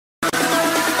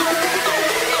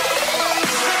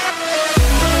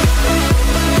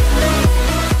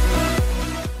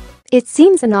It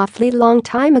seems an awfully long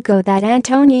time ago that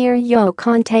Antonio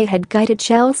Conte had guided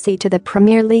Chelsea to the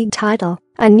Premier League title,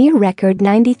 a near-record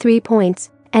 93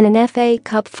 points, and an FA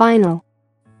Cup final.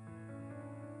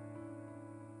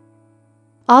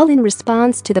 All in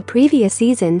response to the previous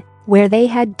season, where they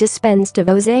had dispensed of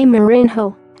José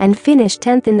Mourinho and finished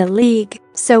 10th in the league,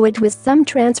 so it was some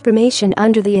transformation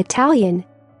under the Italian.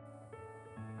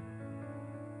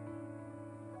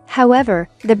 However,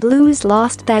 the Blues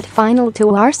lost that final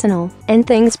to Arsenal, and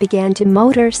things began to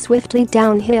motor swiftly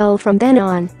downhill from then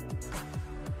on.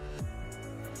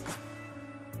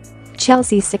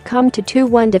 Chelsea succumbed to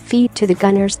 2-1 defeat to the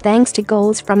Gunners thanks to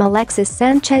goals from Alexis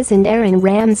Sanchez and Aaron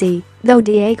Ramsey, though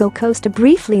Diego Costa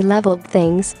briefly leveled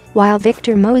things, while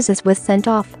Victor Moses was sent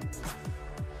off.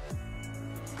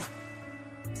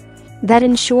 That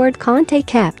ensured Conte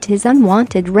kept his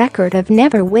unwanted record of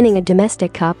never winning a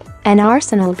domestic cup, and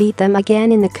Arsenal beat them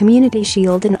again in the Community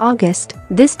Shield in August,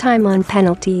 this time on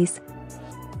penalties.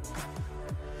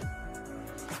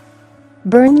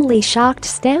 Burnley shocked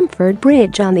Stamford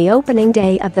Bridge on the opening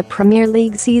day of the Premier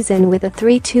League season with a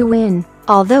 3-2 win,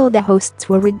 although the hosts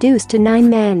were reduced to 9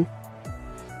 men.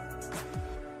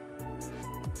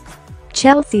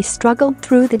 Chelsea struggled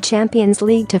through the Champions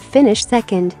League to finish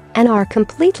second and are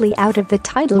completely out of the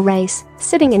title race,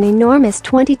 sitting an enormous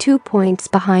 22 points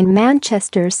behind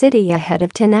Manchester City ahead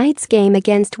of tonight's game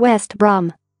against West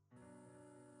Brom.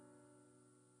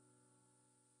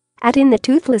 In the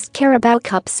toothless Carabao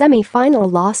Cup semi-final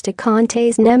loss to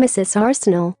Conte's nemesis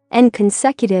Arsenal, and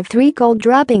consecutive 3-goal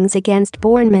drubbings against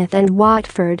Bournemouth and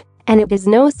Watford, and it is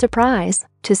no surprise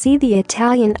to see the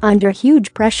Italian under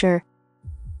huge pressure.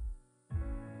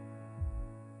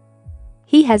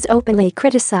 He has openly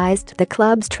criticized the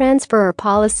club's transfer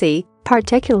policy,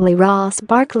 particularly Ross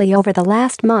Barkley over the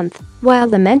last month, while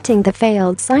lamenting the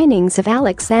failed signings of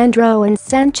Alexandro and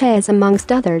Sanchez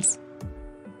amongst others.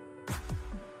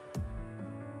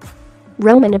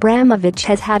 Roman Abramovich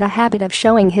has had a habit of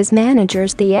showing his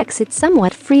managers the exit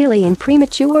somewhat freely and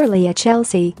prematurely at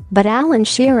Chelsea, but Alan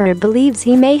Shearer believes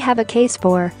he may have a case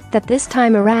for that this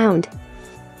time around.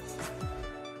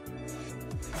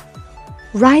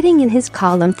 Writing in his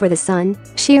column for The Sun,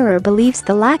 Shearer believes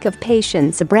the lack of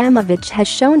patience Abramovich has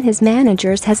shown his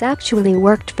managers has actually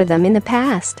worked for them in the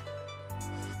past.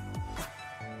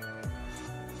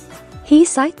 He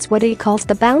cites what he calls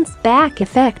the bounce-back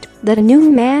effect that a new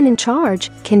man in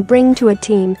charge can bring to a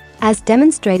team, as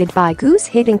demonstrated by Guus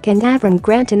Hiddink and Avram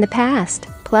Grant in the past,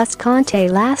 plus Conte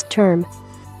last term.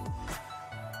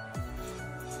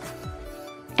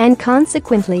 And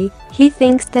consequently, he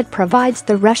thinks that provides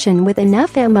the Russian with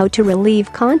enough ammo to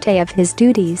relieve Conte of his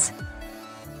duties.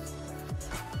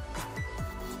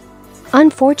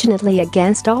 Unfortunately,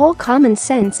 against all common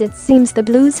sense, it seems the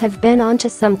Blues have been onto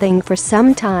something for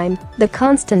some time, the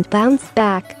constant bounce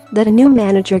back that a new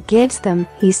manager gives them,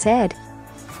 he said.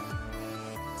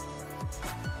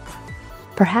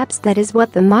 Perhaps that is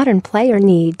what the modern player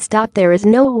needs. There is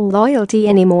no loyalty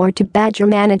anymore to Badger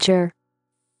manager.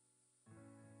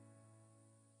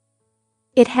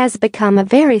 It has become a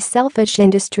very selfish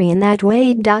industry in that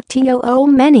way.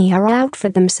 Many are out for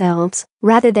themselves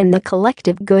rather than the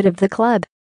collective good of the club.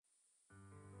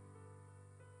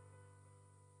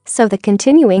 So the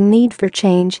continuing need for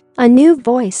change, a new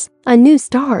voice, a new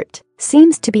start,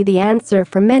 seems to be the answer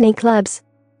for many clubs.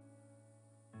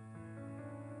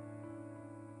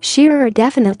 Shearer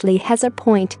definitely has a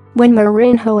point. When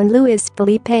Mourinho and Luis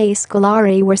Felipe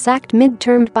Scolari were sacked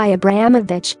mid-term by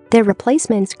Abramovich, their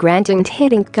replacements Grant and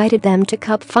Hiddink guided them to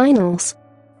cup finals.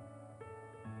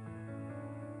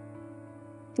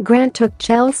 Grant took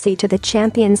Chelsea to the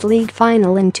Champions League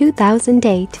final in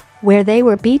 2008, where they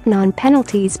were beaten on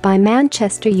penalties by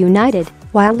Manchester United,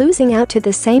 while losing out to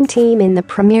the same team in the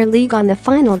Premier League on the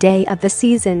final day of the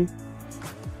season.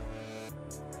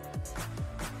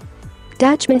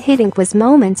 Dutchman Hiddink was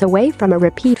moments away from a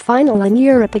repeat final in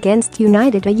Europe against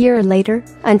United a year later,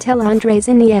 until Andres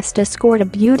Iniesta scored a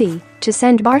beauty to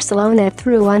send Barcelona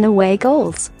through on away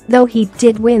goals, though he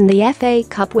did win the FA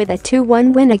Cup with a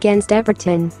 2-1 win against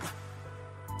Everton.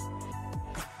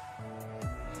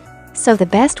 So the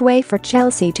best way for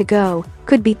Chelsea to go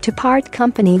could be to part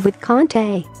company with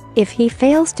Conte. If he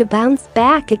fails to bounce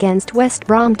back against West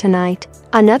Brom tonight,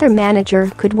 another manager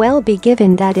could well be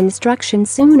given that instruction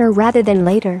sooner rather than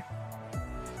later.